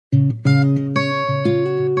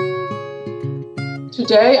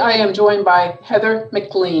Today, I am joined by Heather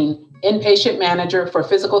McLean, Inpatient Manager for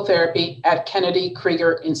Physical Therapy at Kennedy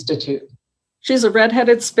Krieger Institute. She's a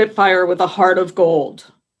redheaded spitfire with a heart of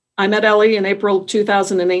gold. I met Ellie in April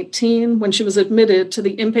 2018 when she was admitted to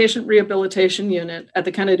the Inpatient Rehabilitation Unit at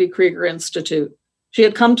the Kennedy Krieger Institute. She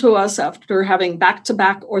had come to us after having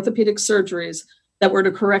back-to-back orthopedic surgeries that were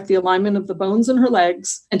to correct the alignment of the bones in her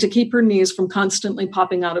legs and to keep her knees from constantly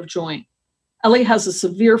popping out of joint. Ellie has a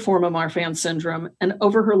severe form of Marfan syndrome and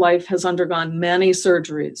over her life has undergone many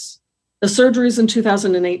surgeries. The surgeries in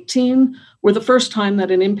 2018 were the first time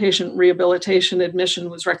that an inpatient rehabilitation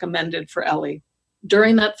admission was recommended for Ellie.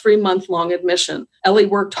 During that 3-month-long admission, Ellie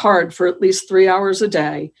worked hard for at least 3 hours a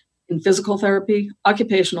day in physical therapy,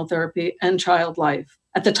 occupational therapy, and child life.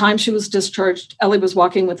 At the time she was discharged, Ellie was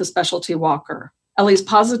walking with a specialty walker. Ellie's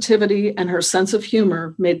positivity and her sense of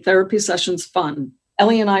humor made therapy sessions fun.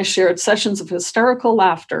 Ellie and I shared sessions of hysterical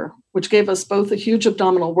laughter, which gave us both a huge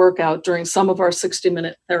abdominal workout during some of our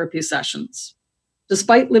 60-minute therapy sessions.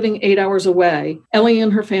 Despite living 8 hours away, Ellie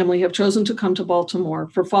and her family have chosen to come to Baltimore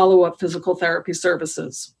for follow-up physical therapy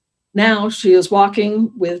services. Now she is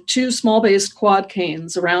walking with 2 small-based quad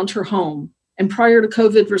canes around her home, and prior to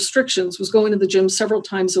COVID restrictions was going to the gym several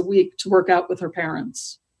times a week to work out with her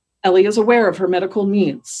parents. Ellie is aware of her medical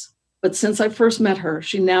needs. But since I first met her,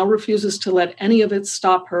 she now refuses to let any of it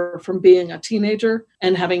stop her from being a teenager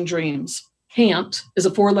and having dreams. Can't is a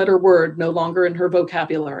 4-letter word no longer in her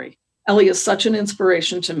vocabulary. Ellie is such an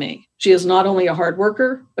inspiration to me. She is not only a hard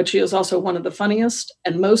worker, but she is also one of the funniest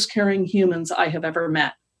and most caring humans I have ever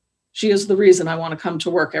met. She is the reason I want to come to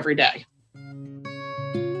work every day.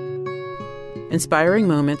 Inspiring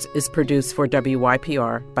Moments is produced for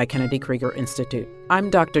WYPR by Kennedy Krieger Institute. I'm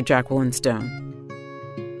Dr. Jacqueline Stone.